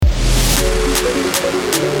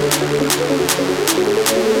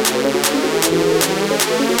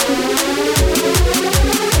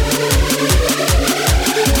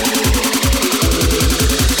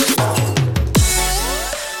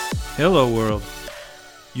Hello world,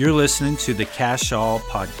 you're listening to the Cash All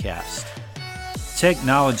Podcast.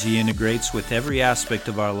 Technology integrates with every aspect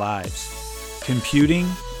of our lives. Computing,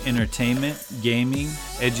 entertainment, gaming,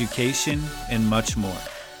 education, and much more.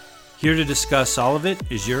 Here to discuss all of it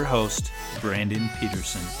is your host, Brandon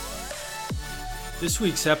Peterson. This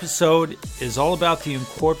week's episode is all about the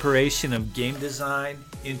incorporation of game design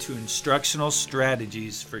into instructional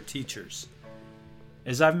strategies for teachers.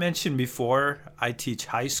 As I've mentioned before, I teach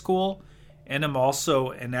high school and I'm also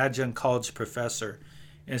an adjunct college professor.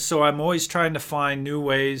 And so I'm always trying to find new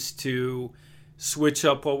ways to switch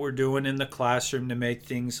up what we're doing in the classroom to make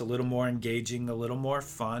things a little more engaging, a little more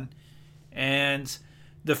fun. And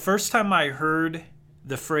the first time I heard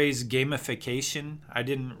the phrase gamification, I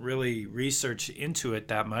didn't really research into it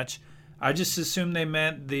that much. I just assumed they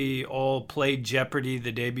meant the old play Jeopardy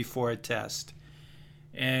the day before a test.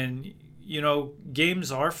 And you know,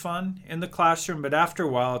 games are fun in the classroom, but after a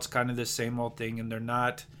while it's kind of the same old thing, and a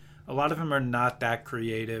lot of them are not that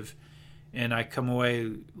creative, and I come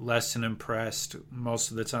away less than impressed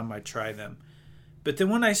most of the time I try them. But then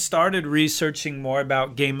when I started researching more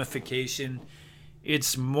about gamification,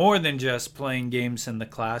 it's more than just playing games in the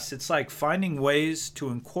class. It's like finding ways to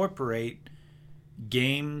incorporate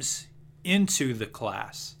games into the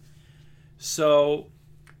class. So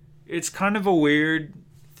it's kind of a weird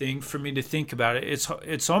thing for me to think about it.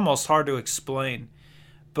 It's almost hard to explain,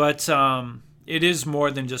 but it is more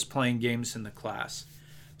than just playing games in the class.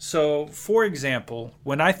 So, for example,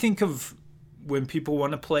 when people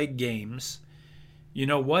want to play games, you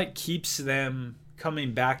know, what keeps them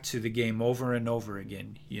coming back to the game over and over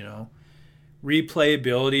again? You know,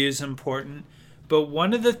 replayability is important, but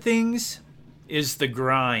one of the things is the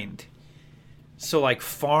grind. So, like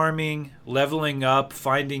farming, leveling up,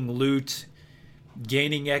 finding loot,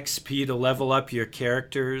 gaining XP to level up your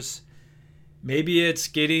characters. Maybe it's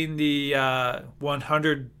getting the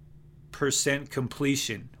 100%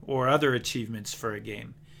 completion or other achievements for a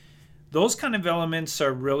game. Those kind of elements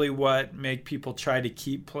are really what make people try to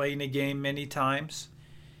keep playing a game many times.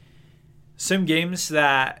 Some games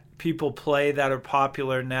that people play that are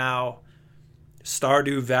popular now,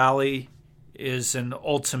 Stardew Valley is an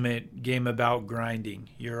ultimate game about grinding.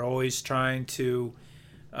 You're always trying to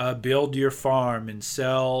build your farm and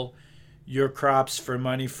sell your crops for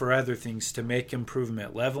money for other things to make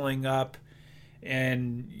improvement, leveling up,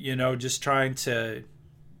 and just trying to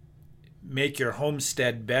make your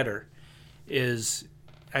homestead better.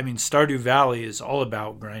 Stardew Valley is all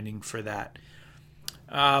about grinding for that.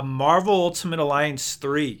 Marvel Ultimate Alliance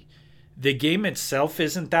 3. The game itself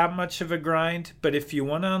isn't that much of a grind, but if you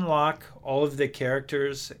want to unlock all of the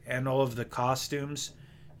characters and all of the costumes,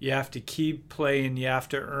 you have to keep playing. You have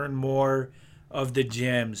to earn more of the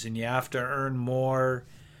gems, and you have to earn more,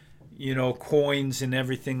 coins and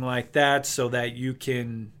everything like that so that you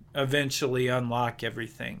can eventually unlock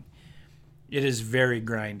everything. It is very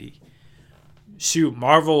grindy.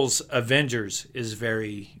 Marvel's Avengers is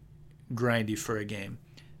very grindy for a game.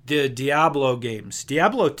 The Diablo games.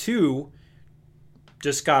 Diablo 2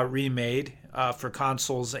 just got remade for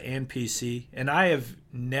consoles and PC, and I have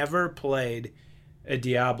never played a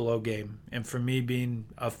Diablo game. And for me, being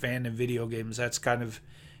a fan of video games, that's kind of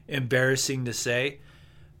embarrassing to say.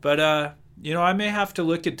 But, I may have to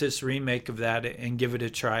look at this remake of that and give it a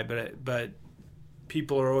try. But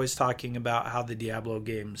people are always talking about how the Diablo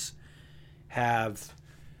games have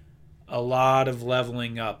a lot of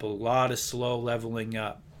leveling up, a lot of slow leveling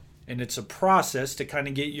up. And it's a process to kind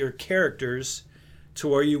of get your characters to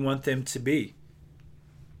where you want them to be.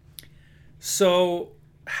 So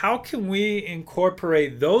how can we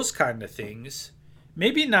incorporate those kind of things?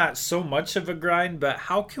 Maybe not so much of a grind, but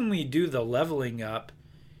how can we do the leveling up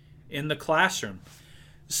in the classroom?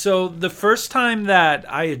 So the first time that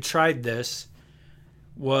I had tried this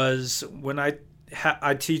was when I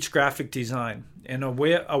teach graphic design. And a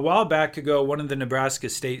while back ago, one of the Nebraska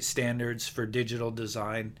state standards for digital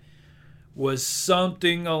design was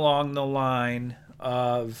something along the line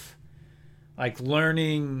of like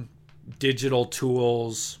learning digital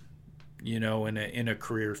tools, in a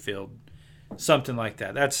career field, something like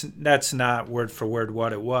that. That's not word for word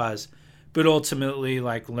what it was, but ultimately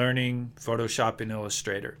like learning Photoshop and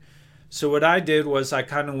Illustrator. So what I did was I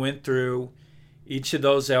kind of went through each of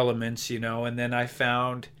those elements, and then I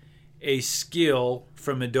found a skill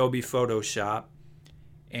from Adobe Photoshop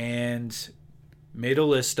and made a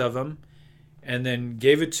list of them, and then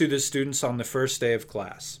gave it to the students on the first day of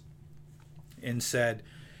class and said,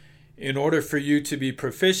 in order for you to be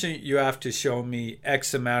proficient, you have to show me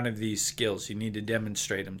X amount of these skills. You need to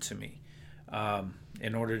demonstrate them to me.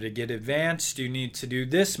 In order to get advanced, you need to do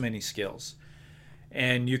this many skills.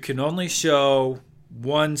 and you can only show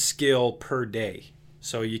one skill per day.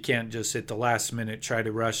 So you can't just at the last minute try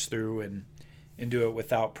to rush through and do it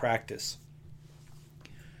without practice.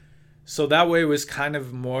 So that way was kind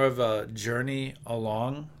of more of a journey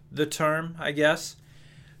along the term, I guess.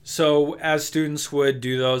 So as students would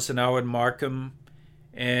do those, and I would mark them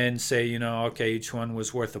and say, okay, each one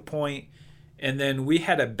was worth a point. And then we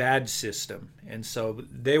had a badge system. And so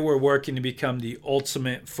they were working to become the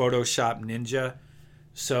ultimate Photoshop ninja.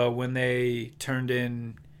 So when they turned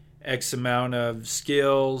in X amount of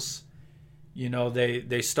skills,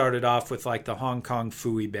 they started off with like the Hong Kong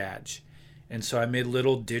Phooey badge. And so I made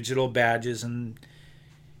little digital badges and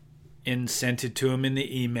sent it to them in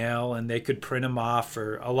the email, and they could print them off,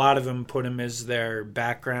 or a lot of them put them as their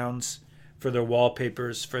backgrounds for their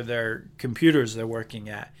wallpapers for their computers they're working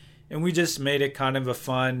at. And we just made it kind of a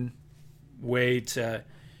fun way to,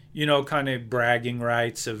 kind of bragging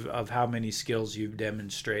rights of how many skills you've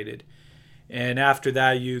demonstrated. And after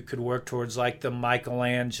that, you could work towards like the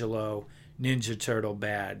Michelangelo Ninja Turtle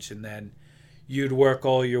badge, and then you'd work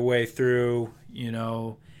all your way through,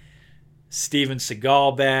 Steven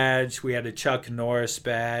Seagal badge. We had a Chuck Norris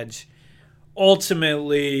badge.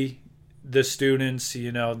 Ultimately, the students,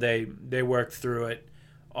 they work through it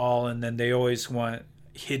all, and then they always want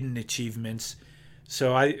hidden achievements.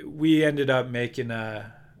 So we ended up making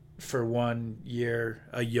for 1 year,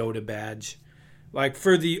 a Yoda badge. Like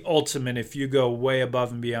for the ultimate, if you go way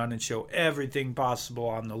above and beyond and show everything possible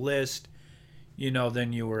on the list,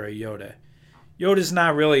 then you were a Yoda. Yoda's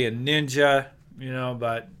not really a ninja,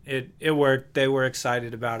 but it worked. They were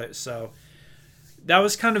excited about it. So that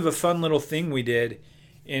was kind of a fun little thing we did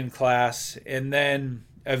in class. And then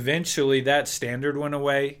eventually that standard went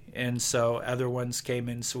away, and so other ones came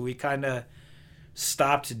in. So we kind of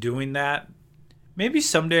stopped doing that. Maybe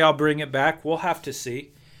someday I'll bring it back. We'll have to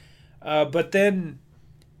see. But then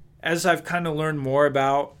as I've kind of learned more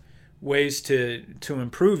about ways to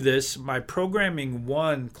improve this, my Programming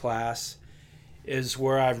 1 class is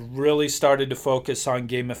where I've really started to focus on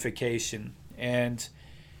gamification. And,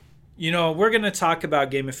 we're going to talk about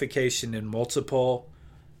gamification in multiple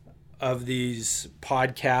of these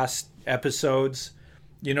podcast episodes,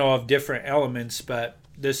 of different elements, but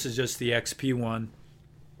this is just the XP one.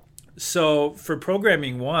 So for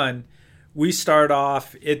Programming 1, we start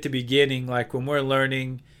off at the beginning, like when we're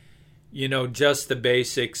learning, just the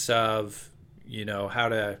basics of, how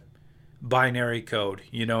to binary code,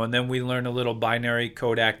 and then we learn a little binary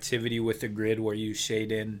code activity with a grid where you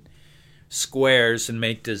shade in squares and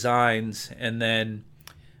make designs. And then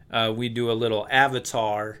we do a little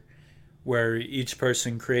avatar where each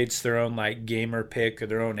person creates their own like gamer pick or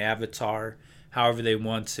their own avatar, however they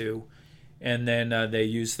want to. And then they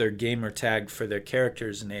use their gamer tag for their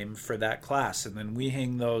character's name for that class. And then we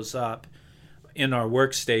hang those up in our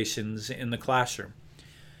workstations in the classroom.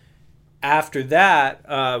 After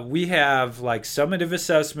that, we have like summative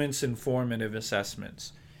assessments and formative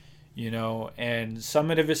assessments, and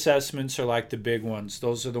summative assessments are like the big ones.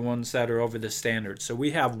 Those are the ones that are over the standard. So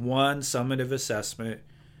we have one summative assessment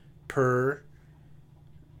per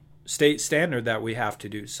state standard that we have to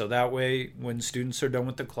do. So that way, when students are done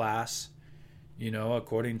with the class,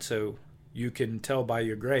 according to, you can tell by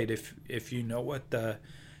your grade if you know what the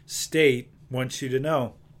state wants you to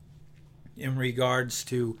know in regards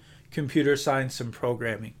to computer science and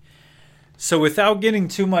programming. So without getting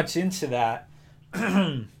too much into that,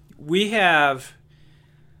 we have,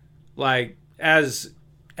 like, as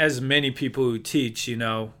many people who teach,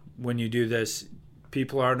 when you do this,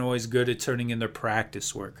 people aren't always good at turning in their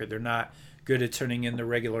practice work, or they're not good at turning in their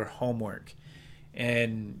regular homework.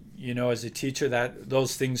 And, as a teacher,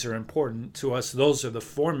 those things are important to us. Those are the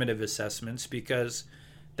formative assessments, because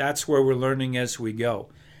that's where we're learning as we go.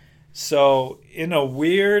 So in a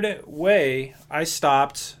weird way, I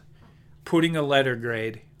stopped putting a letter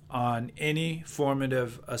grade on any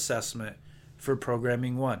formative assessment for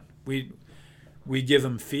Programming 1. We give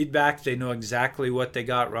them feedback. They know exactly what they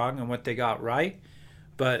got wrong and what they got right,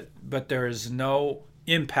 but there is no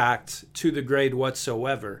impact to the grade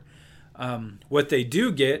whatsoever. What they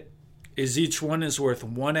do get is each one is worth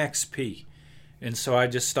 1 XP. And so I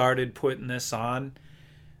just started putting this on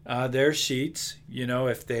their sheets.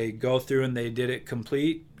 If they go through and they did it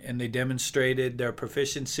complete and they demonstrated their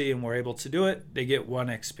proficiency and were able to do it, they get 1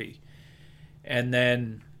 XP. And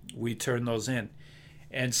then we turn those in.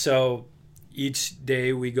 And so each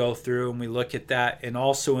day we go through and we look at that. And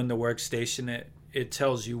also in the workstation, it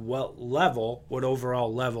tells you what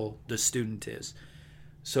overall level the student is.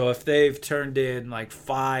 So if they've turned in like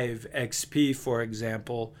 5 XP, for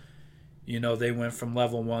example, They went from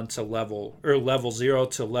level 1 to level 0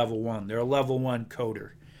 to level 1. They're a level 1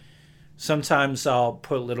 coder. Sometimes I'll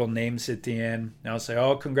put little names at the end. And I'll say,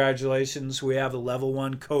 oh, congratulations, we have a level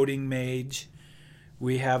 1 coding mage.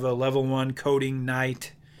 We have a level 1 coding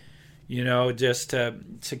knight, just to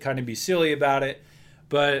kind of be silly about it.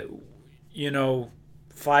 But,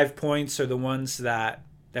 5 points are the ones that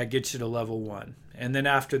get you to level 1. And then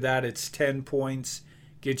after that, it's 10 points,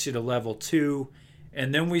 get you to level 2.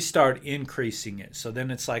 And then we start increasing it. So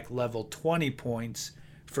then it's like level 20 points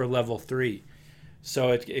for level 3.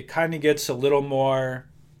 So it kind of gets a little more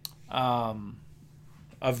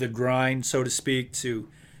of the grind, so to speak, to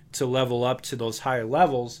level up to those higher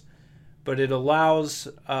levels. But it allows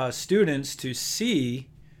students to see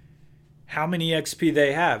how many XP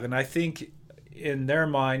they have. And I think in their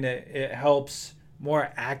mind, it helps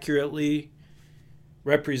more accurately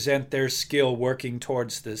represent their skill working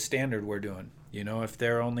towards the standard we're doing. If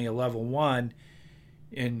they're only a level 1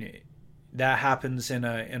 and that happens in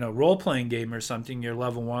a role-playing game or something, you're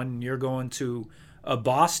level 1 and you're going to a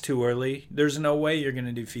boss too early, there's no way you're going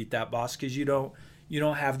to defeat that boss because you don't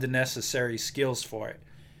have the necessary skills for it.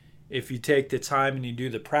 If you take the time and you do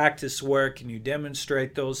the practice work and you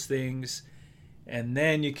demonstrate those things, and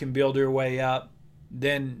then you can build your way up,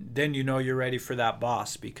 then you're ready for that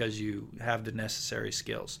boss because you have the necessary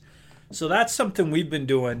skills. So that's something we've been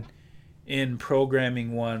doing in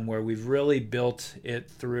Programming 1, where we've really built it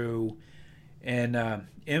through and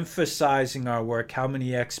emphasizing our work, how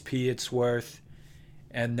many XP it's worth,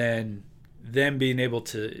 and then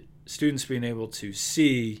students being able to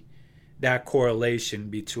see that correlation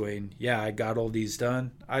between, I got all these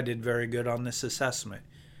done, I did very good on this assessment.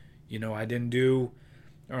 I didn't do,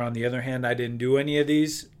 or on the other hand, I didn't do any of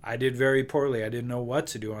these, I did very poorly. I didn't know what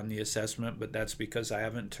to do on the assessment, but that's because I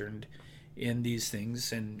haven't turned in these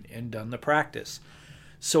things and done the practice.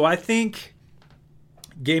 So I think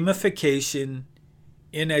gamification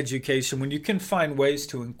in education, when you can find ways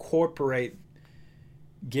to incorporate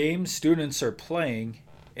games students are playing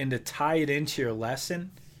and to tie it into your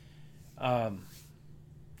lesson,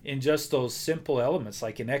 in just those simple elements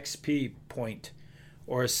like an XP point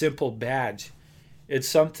or a simple badge, it's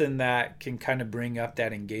something that can kind of bring up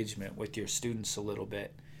that engagement with your students a little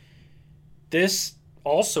bit. This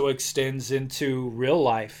also extends into real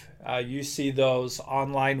life. You see those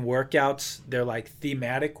online workouts, they're like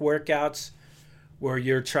thematic workouts where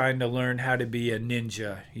you're trying to learn how to be a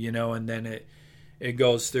ninja, and then it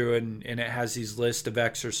goes through and it has these list of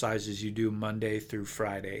exercises you do Monday through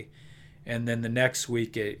Friday. And then the next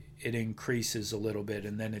week it increases a little bit,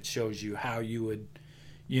 and then it shows you how you would,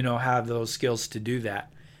 have those skills to do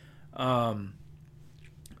that.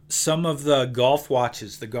 Some of the golf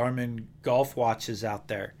watches, the Garmin golf watches out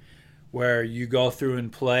there, where you go through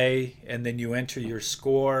and play, and then you enter your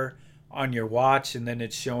score on your watch, and then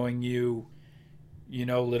it's showing you,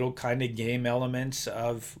 little kind of game elements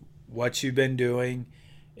of what you've been doing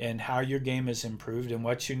and how your game has improved and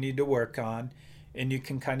what you need to work on, and you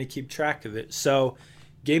can kind of keep track of it. So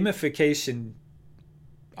gamification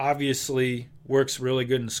obviously works really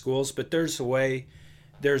good in schools, but there's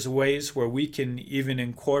ways where we can even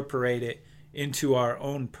incorporate it into our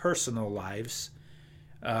own personal lives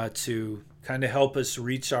to kind of help us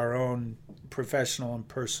reach our own professional and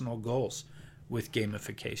personal goals with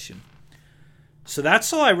gamification. So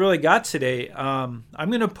that's all I really got today. I'm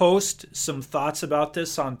going to post some thoughts about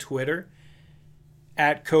this on Twitter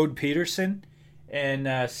at Code Peterson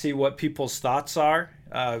and see what people's thoughts are.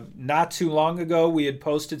 Not too long ago, we had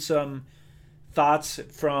posted some thoughts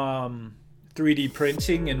from 3D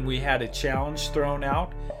printing, and we had a challenge thrown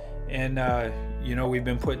out. And, we've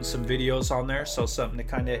been putting some videos on there, so something to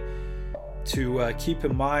kind of keep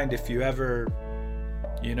in mind if you ever,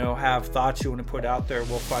 have thoughts you want to put out there.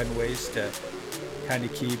 We'll find ways to kind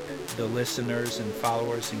of keep the listeners and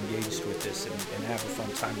followers engaged with this and have a fun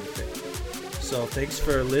time with it. So thanks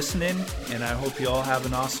for listening, and I hope you all have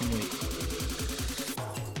an awesome week.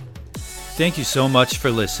 Thank you so much for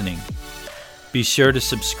listening. Be sure to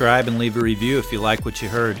subscribe and leave a review if you like what you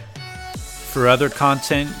heard. For other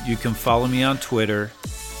content, you can follow me on Twitter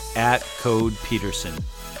at Code Peterson.